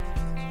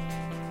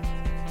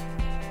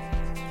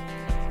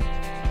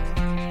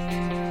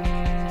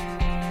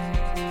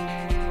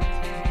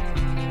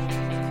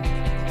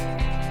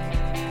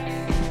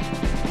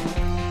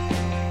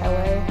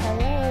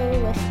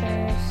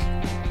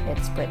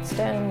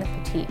the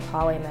Petite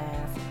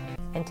Polymath,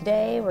 and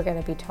today we're going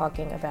to be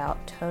talking about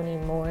Toni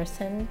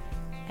Morrison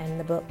and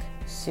the book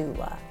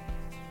Sulla.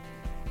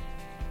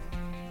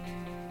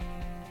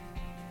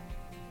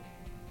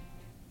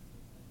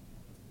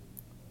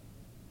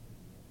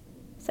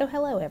 So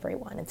hello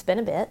everyone, it's been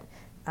a bit.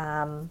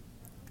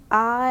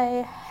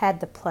 I had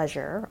the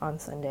pleasure on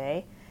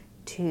Sunday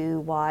to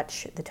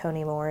watch the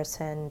Toni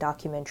Morrison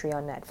documentary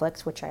on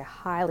Netflix, which I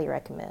highly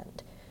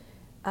recommend.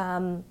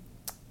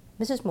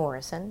 Mrs.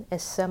 Morrison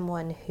is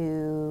someone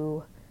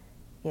who,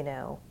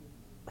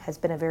 has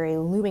been a very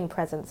looming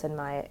presence in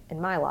my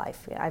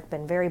life. I've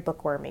been very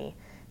bookwormy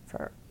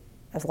for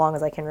as long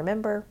as I can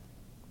remember.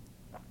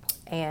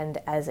 And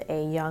as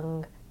a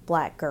young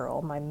black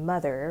girl, my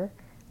mother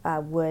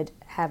would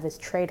have this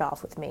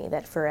trade-off with me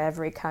that for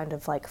every kind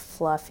of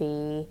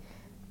fluffy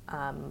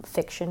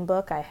fiction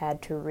book, I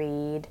had to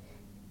read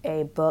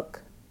a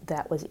book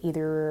that was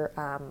either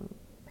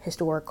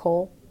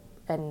historical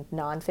and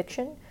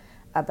nonfiction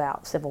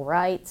about civil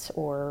rights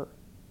or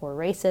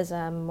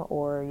racism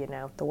or,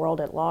 the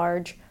world at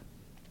large,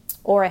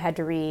 or I had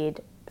to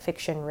read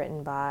fiction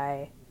written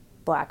by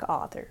black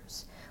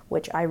authors,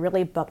 which I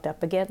really bucked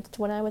up against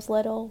when I was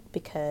little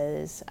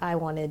because I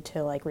wanted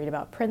to read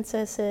about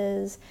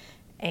princesses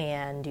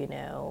and,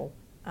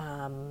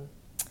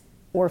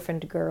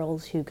 orphaned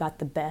girls who got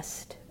the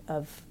best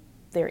of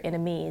their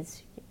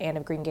enemies. Anne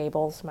of Green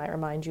Gables might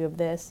remind you of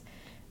this.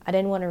 I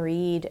didn't want to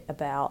read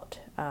about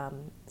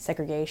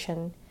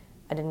segregation.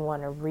 I didn't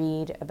want to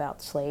read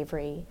about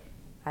slavery.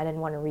 I didn't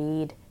want to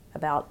read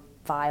about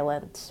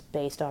violence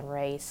based on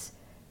race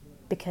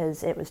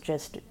because it was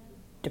just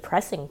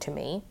depressing to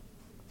me.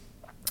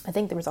 I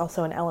think there was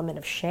also an element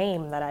of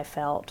shame that I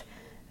felt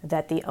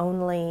that the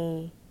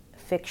only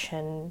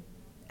fiction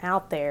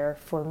out there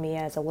for me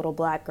as a little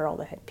black girl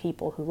that had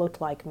people who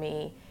looked like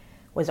me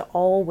was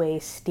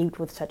always steeped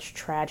with such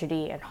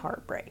tragedy and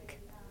heartbreak.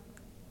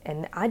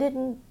 And I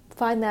didn't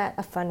find that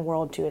a fun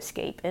world to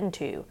escape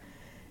into.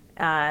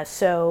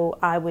 So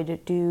I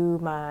would do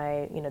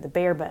my, the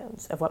bare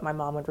bones of what my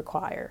mom would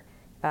require,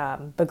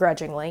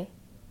 begrudgingly.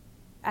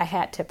 I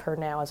hat tip her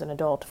now as an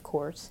adult, of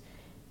course.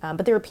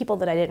 But there were people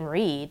that I didn't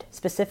read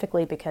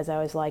specifically because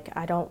I was like,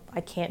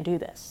 I can't do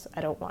this. I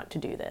don't want to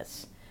do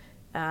this.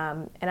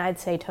 And I'd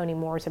say Toni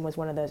Morrison was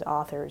one of those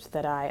authors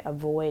that I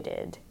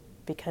avoided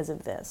because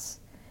of this.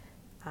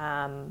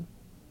 And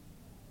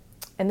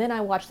then I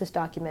watched this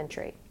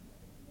documentary.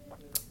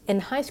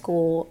 In high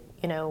school,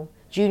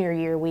 junior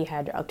year, we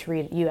had to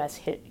read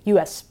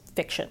U.S.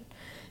 fiction.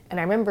 And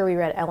I remember we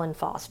read Ellen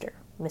Foster.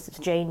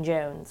 Mrs. Jane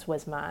Jones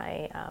was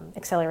my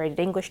accelerated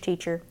English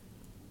teacher.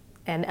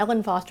 And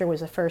Ellen Foster was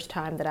the first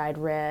time that I'd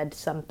read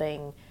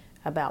something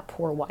about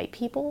poor white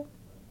people,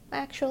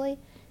 actually.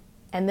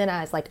 And then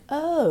I was like,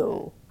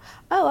 oh,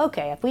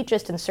 okay, if we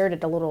just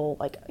inserted a little,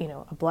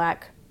 a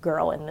black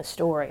girl in the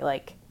story,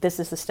 this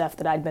is the stuff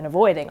that I'd been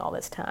avoiding all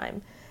this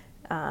time.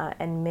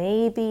 And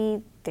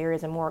maybe there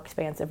is a more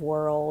expansive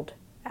world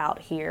out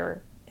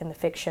here in the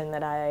fiction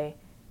that I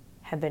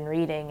have been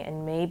reading,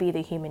 and maybe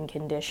the human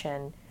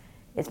condition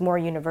is more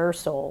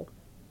universal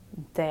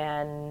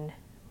than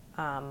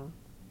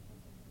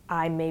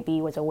I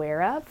maybe was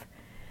aware of,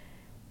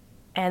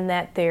 and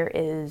that there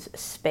is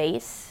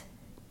space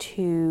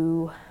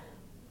to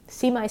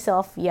see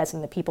myself, yes,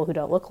 in the people who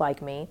don't look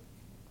like me,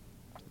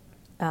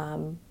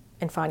 and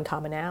find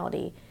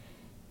commonality.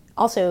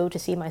 Also to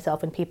see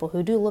myself in people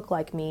who do look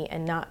like me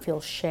and not feel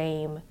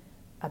shame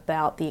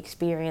about the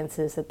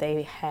experiences that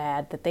they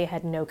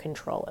had no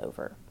control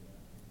over.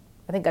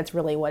 I think that's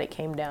really what it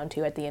came down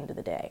to at the end of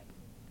the day.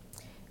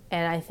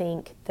 And I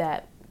think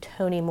that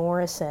Toni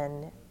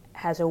Morrison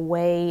has a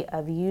way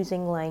of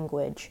using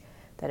language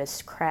that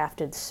is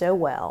crafted so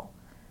well,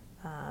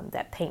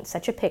 that paints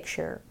such a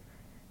picture,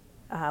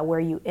 where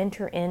you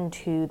enter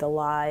into the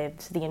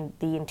lives, the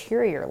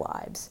interior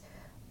lives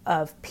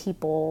of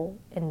people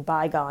in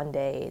bygone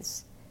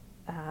days,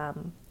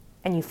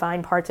 and you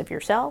find parts of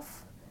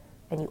yourself,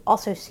 and you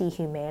also see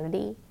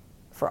humanity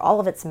for all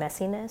of its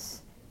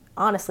messiness,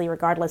 honestly,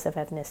 regardless of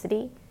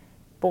ethnicity.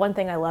 But one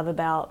thing I love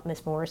about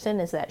Miss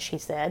Morrison is that she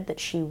said that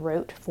she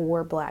wrote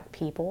for black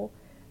people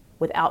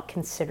without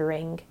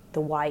considering the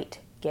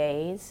white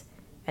gaze,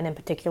 and in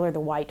particular the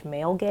white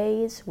male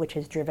gaze, which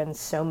has driven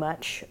so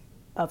much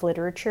of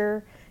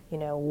literature.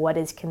 What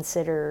is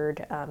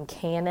considered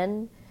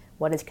canon,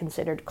 what is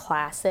considered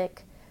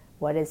classic,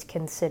 what is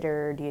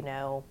considered,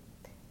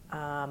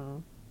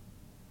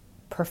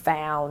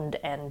 profound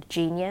and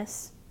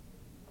genius.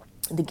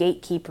 The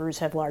gatekeepers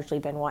have largely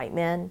been white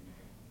men,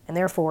 and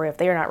therefore if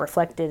they're not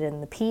reflected in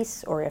the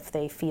piece, or if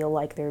they feel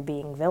like they're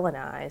being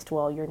villainized,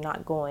 well, you're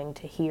not going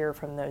to hear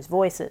from those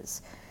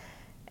voices.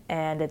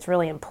 And it's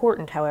really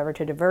important, however,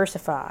 to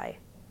diversify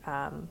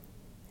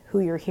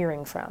who you're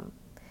hearing from.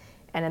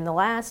 And in the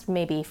last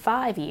maybe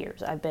 5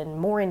 years, I've been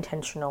more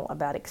intentional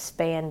about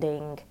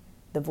expanding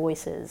the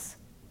voices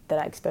that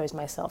I expose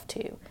myself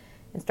to.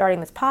 And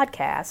starting this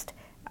podcast,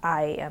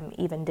 I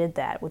even did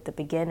that with the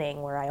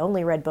beginning, where I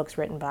only read books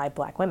written by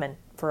black women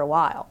for a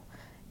while.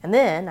 And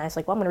then I was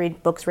like, well, I'm going to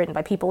read books written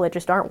by people that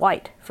just aren't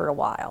white for a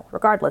while,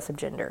 regardless of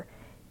gender.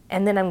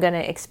 And then I'm going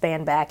to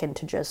expand back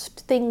into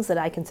just things that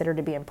I consider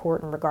to be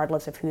important,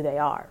 regardless of who they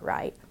are,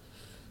 right?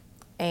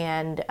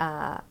 And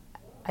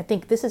I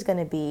think this is going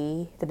to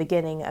be the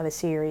beginning of a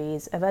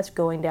series of us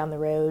going down the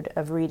road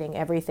of reading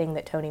everything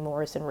that Toni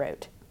Morrison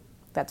wrote.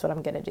 That's what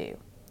I'm going to do.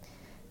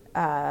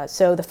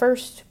 So the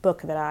first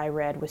book that I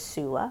read was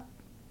Sulla,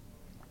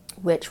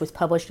 which was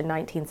published in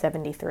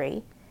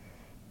 1973.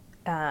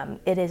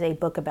 It is a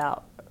book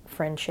about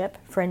friendship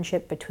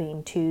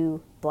between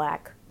two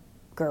black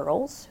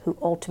girls who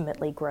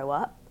ultimately grow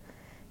up,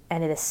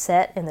 and it is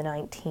set in the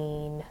late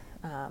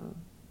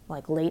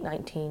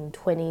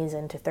 1920s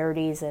into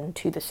 30s and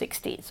to the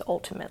 60s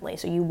ultimately.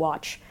 So you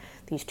watch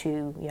these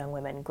two young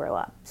women grow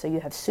up. So you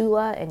have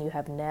Sulla and you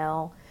have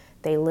Nell.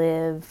 They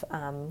live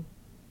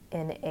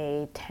in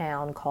a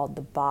town called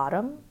the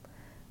Bottom,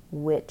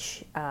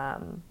 which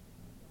I'm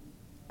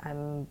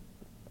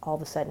all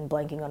of a sudden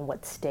blanking on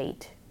what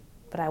state,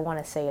 but I want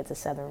to say it's a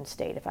southern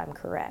state if I'm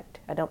correct.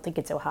 I don't think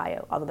it's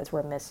Ohio, although that's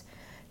where Miss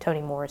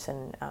Toni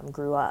Morrison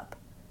grew up.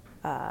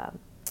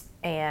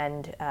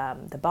 And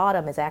the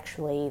Bottom is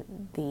actually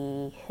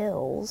the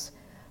hills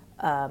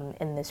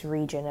in this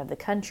region of the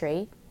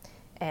country,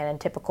 and in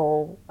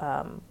typical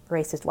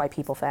racist white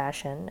people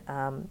fashion,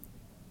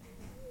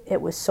 it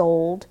was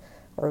sold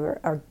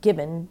or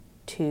given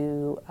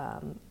to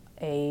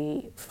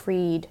a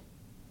freed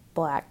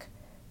black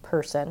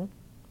person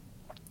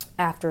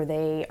after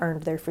they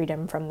earned their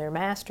freedom from their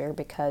master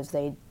because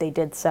they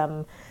did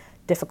some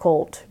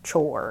difficult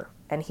chore,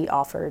 and he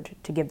offered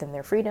to give them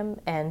their freedom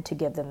and to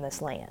give them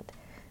this land.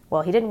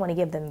 Well, he didn't want to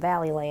give them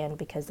valley land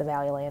because the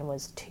valley land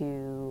was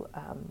too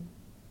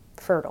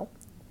fertile.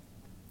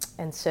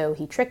 And so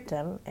he tricked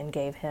them and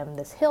gave him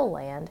this hill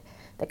land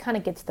that kind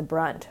of gets the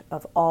brunt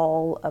of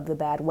all of the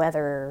bad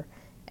weather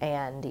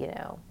and,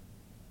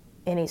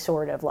 any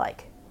sort of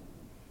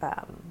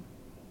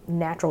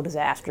natural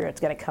disaster that's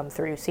going to come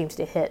through seems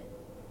to hit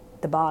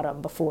the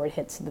bottom before it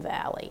hits the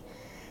valley.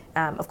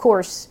 Of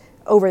course,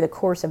 over the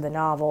course of the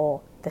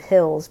novel, the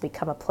hills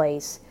become a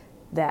place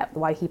that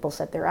white people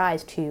set their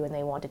eyes to and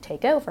they want to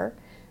take over,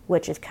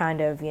 which is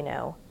kind of,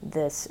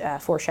 this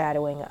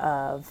foreshadowing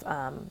of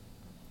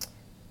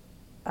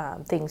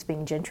things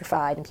being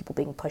gentrified and people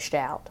being pushed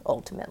out,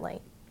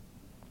 ultimately.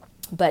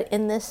 But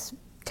in this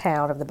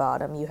town of the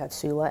Bottom, you have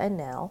Sulla and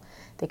Nell.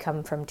 They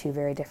come from two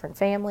very different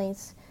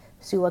families.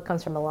 Sulla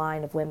comes from a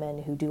line of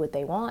women who do what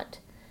they want.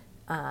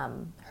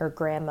 Her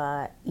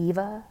grandma,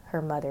 Eva,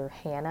 her mother,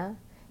 Hannah,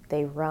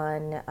 they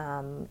run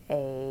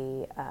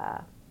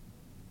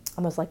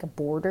almost like a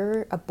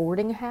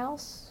boarding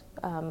house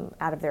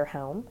out of their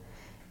home.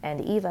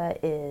 And Eva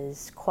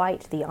is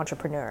quite the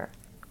entrepreneur.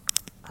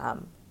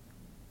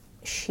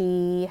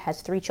 She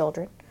has 3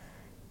 children,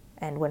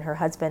 and when her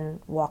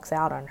husband walks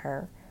out on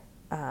her,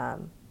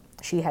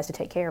 she has to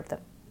take care of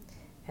them.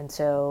 And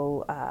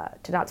so,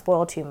 to not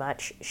spoil too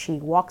much, she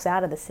walks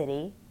out of the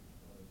city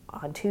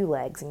on 2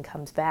 legs and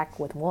comes back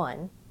with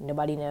 1.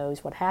 Nobody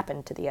knows what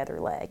happened to the other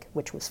leg,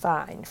 which was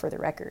fine, for the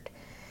record.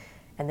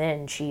 And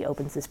then she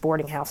opens this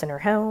boarding house in her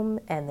home,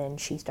 and then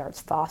she starts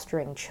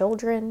fostering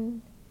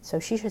children. So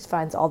she just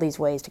finds all these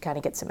ways to kind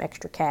of get some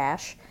extra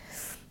cash.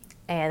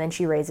 And then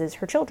she raises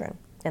her children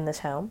in this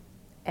home.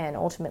 And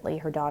ultimately,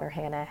 her daughter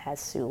Hannah has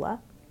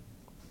Sulla.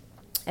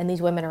 And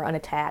these women are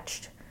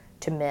unattached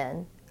to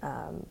men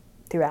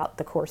throughout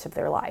the course of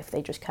their life.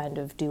 They just kind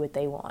of do what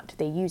they want.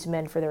 They use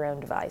men for their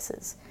own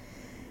devices.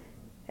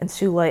 And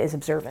Sulla is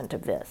observant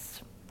of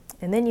this.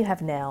 And then you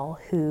have Nell,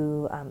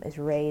 who is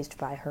raised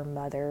by her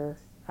mother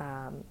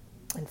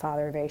and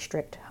father, a very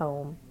strict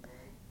home.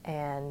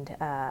 And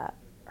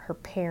her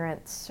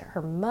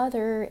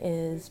mother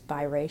is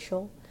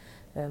biracial,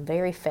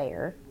 very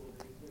fair,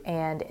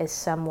 and is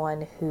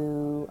someone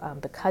who,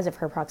 because of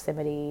her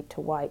proximity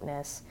to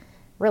whiteness,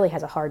 really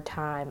has a hard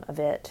time of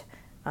it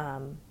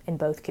in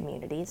both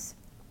communities.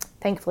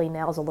 Thankfully,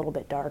 Nell's a little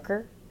bit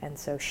darker, and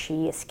so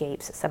she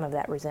escapes some of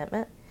that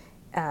resentment.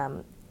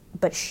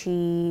 But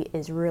she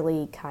is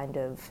really kind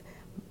of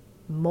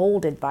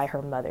molded by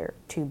her mother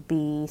to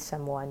be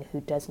someone who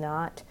does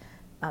not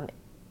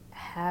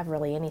have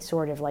really any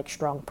sort of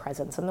strong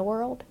presence in the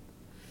world.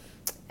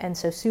 And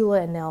so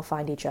Sulla and Nell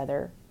find each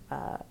other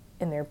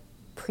in their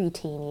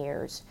preteen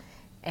years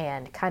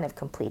and kind of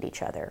complete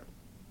each other.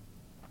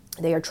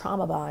 They are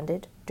trauma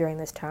bonded during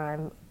this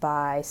time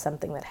by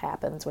something that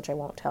happens, which I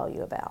won't tell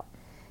you about.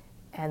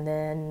 And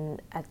then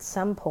at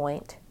some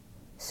point,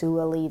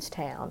 Sulla leaves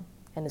town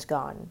and is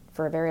gone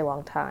for a very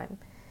long time.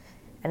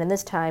 And in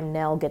this time,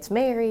 Nell gets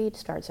married,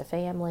 starts a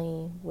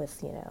family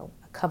with, a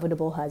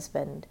covetable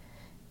husband,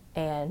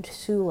 and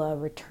Sulla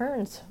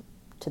returns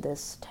to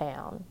this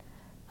town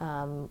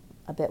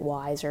a bit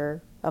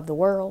wiser of the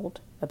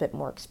world, a bit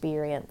more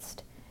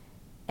experienced,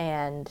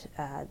 and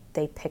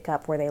they pick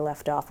up where they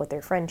left off with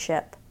their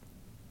friendship.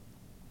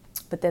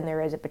 But then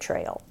there is a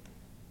betrayal.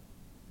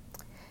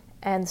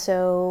 And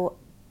so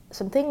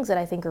some things that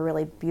I think are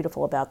really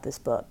beautiful about this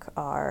book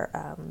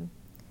are,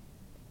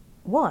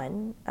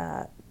 one,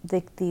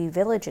 the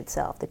village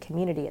itself, the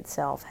community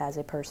itself, has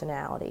a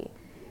personality.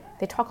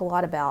 They talk a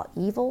lot about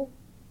evil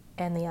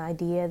and the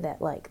idea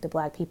that, like, the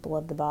black people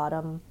of the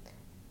bottom,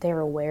 they're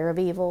aware of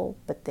evil,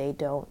 but they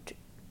don't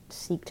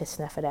seek to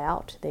snuff it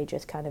out. They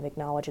just kind of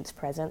acknowledge its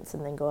presence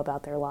and then go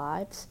about their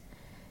lives.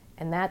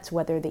 And that's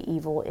whether the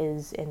evil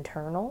is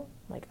internal,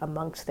 like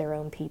amongst their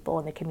own people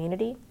in the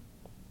community,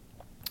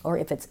 or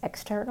if it's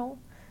external.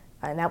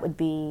 And that would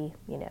be,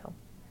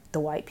 the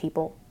white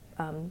people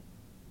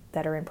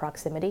that are in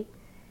proximity.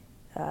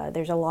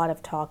 There's a lot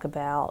of talk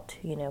about,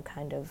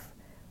 kind of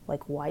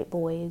like white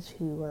boys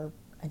who are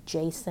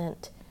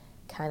adjacent,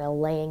 kind of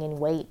laying in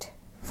wait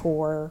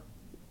for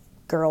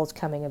girls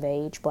coming of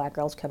age, black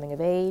girls coming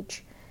of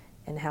age,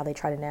 and how they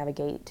try to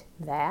navigate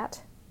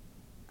that.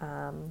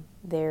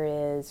 There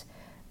is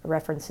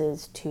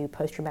references to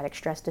post-traumatic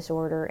stress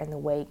disorder in the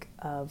wake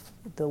of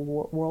the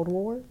World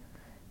War.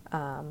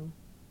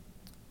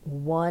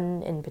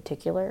 One in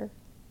particular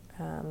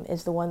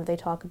is the one that they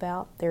talk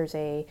about. There's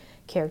a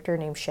character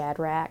named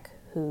Shadrach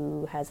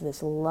who has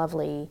this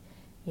lovely,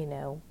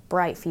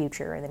 bright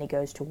future, and then he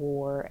goes to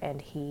war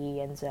and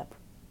he ends up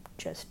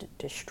just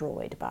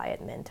destroyed by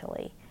it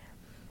mentally.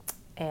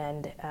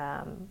 And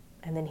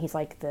then he's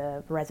like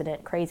the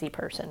resident crazy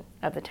person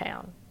of the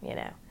town,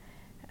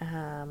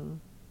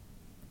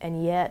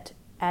 and yet,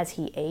 as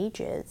he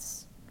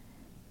ages,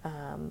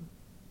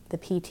 the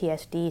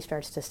PTSD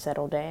starts to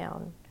settle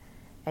down,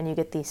 and you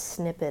get these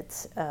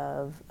snippets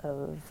of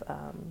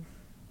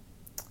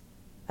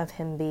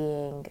him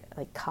being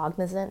like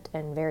cognizant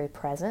and very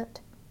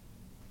present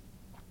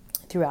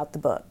throughout the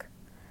book.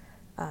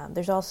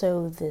 There's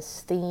also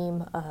this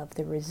theme of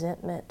the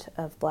resentment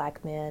of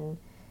black men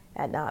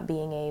at not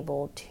being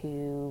able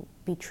to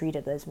be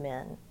treated as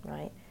men,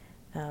 right?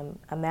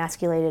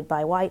 Emasculated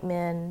by white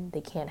men,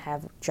 they can't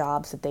have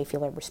jobs that they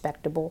feel are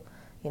respectable,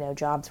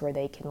 jobs where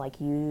they can like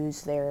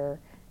use their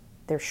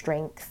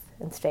strength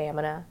and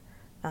stamina.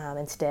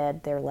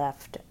 Instead, they're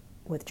left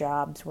with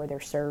jobs where they're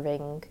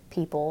serving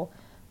people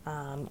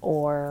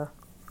or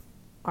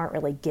aren't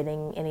really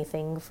getting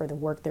anything for the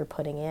work they're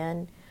putting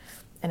in,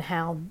 and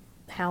how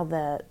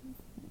the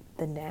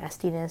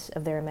nastiness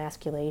of their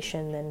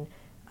emasculation then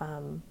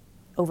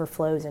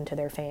overflows into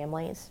their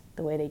families,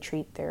 the way they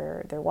treat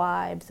their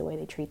wives, the way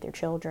they treat their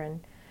children,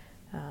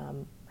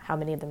 how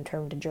many of them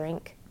turn to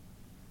drink.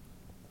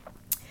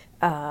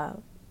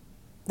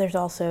 There's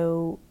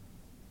also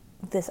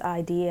this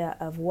idea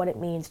of what it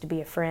means to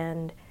be a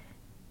friend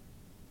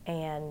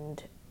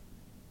and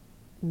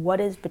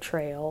what is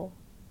betrayal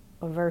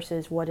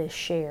versus what is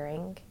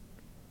sharing,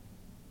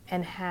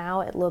 and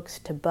how it looks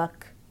to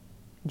buck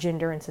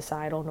gender and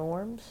societal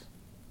norms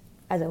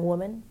as a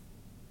woman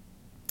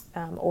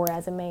or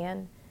as a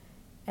man,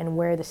 and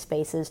where the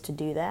space is to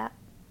do that.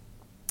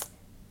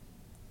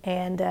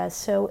 And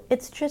so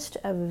it's just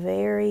a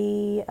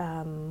very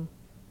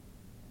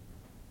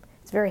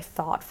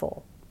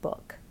thoughtful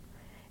book.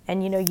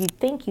 And you'd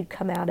think you'd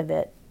come out of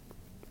it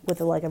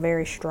with a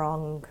very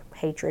strong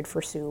hatred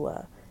for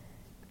Sulla.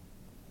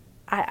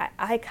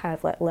 I kind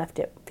of left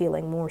it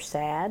feeling more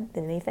sad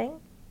than anything.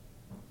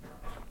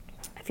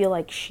 I feel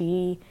like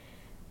she's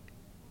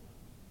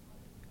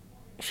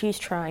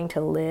trying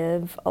to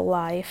live a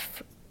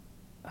life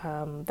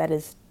that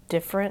is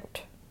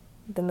different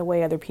than the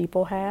way other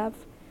people have.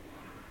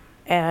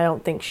 And I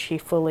don't think she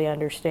fully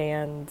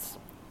understands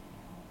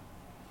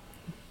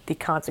the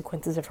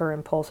consequences of her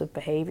impulsive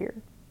behavior.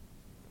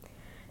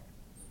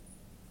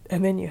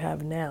 And then you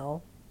have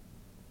Nell,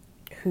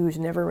 who's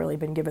never really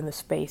been given the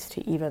space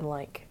to even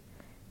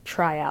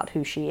try out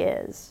who she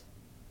is,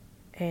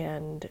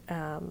 and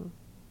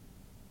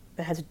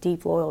has a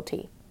deep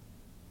loyalty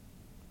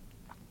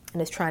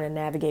and is trying to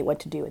navigate what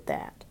to do with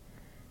that.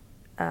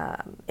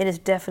 It is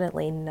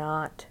definitely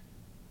not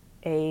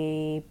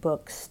a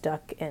book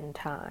stuck in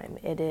time.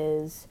 It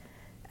is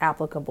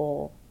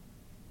applicable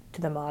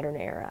to the modern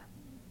era.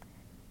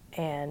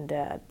 And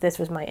this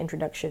was my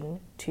introduction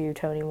to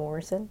Toni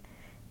Morrison.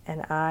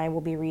 And I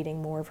will be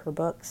reading more of her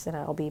books, and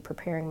I'll be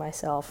preparing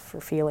myself for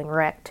feeling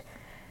wrecked,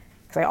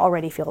 because I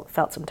already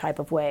felt some type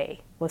of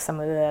way with some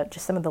of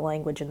the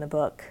language in the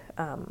book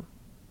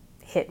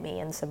hit me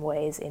in some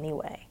ways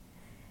anyway.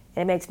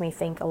 And it makes me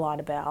think a lot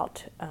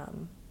about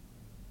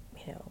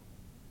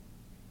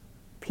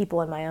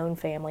people in my own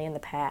family in the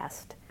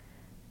past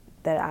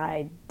that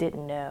I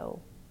didn't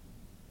know,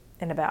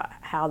 and about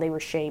how they were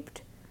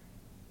shaped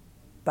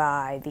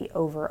by the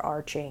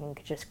overarching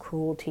just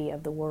cruelty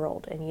of the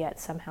world, and yet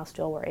somehow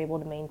still were able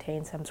to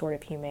maintain some sort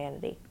of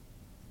humanity.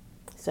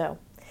 So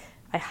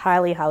I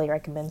highly, highly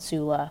recommend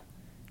Sulla.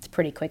 It's a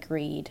pretty quick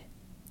read,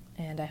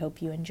 and I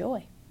hope you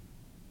enjoy.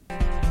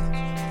 Well,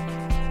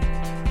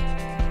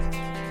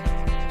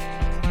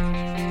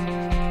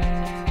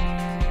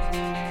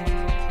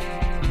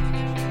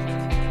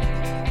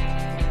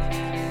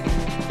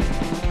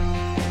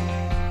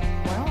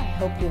 I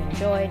hope you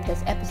enjoyed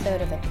this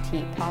episode of the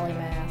Petite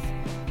Polymath.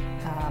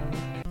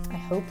 I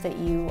hope that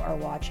you are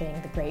watching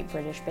the Great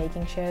British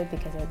Baking Show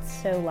because it's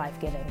so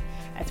life-giving,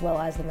 as well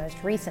as the most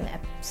recent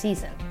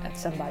season of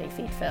Somebody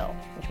Feed Phil,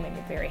 which made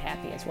me very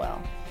happy as well.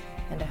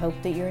 And I hope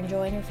that you're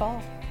enjoying your fall.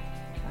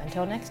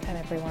 Until next time,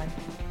 everyone.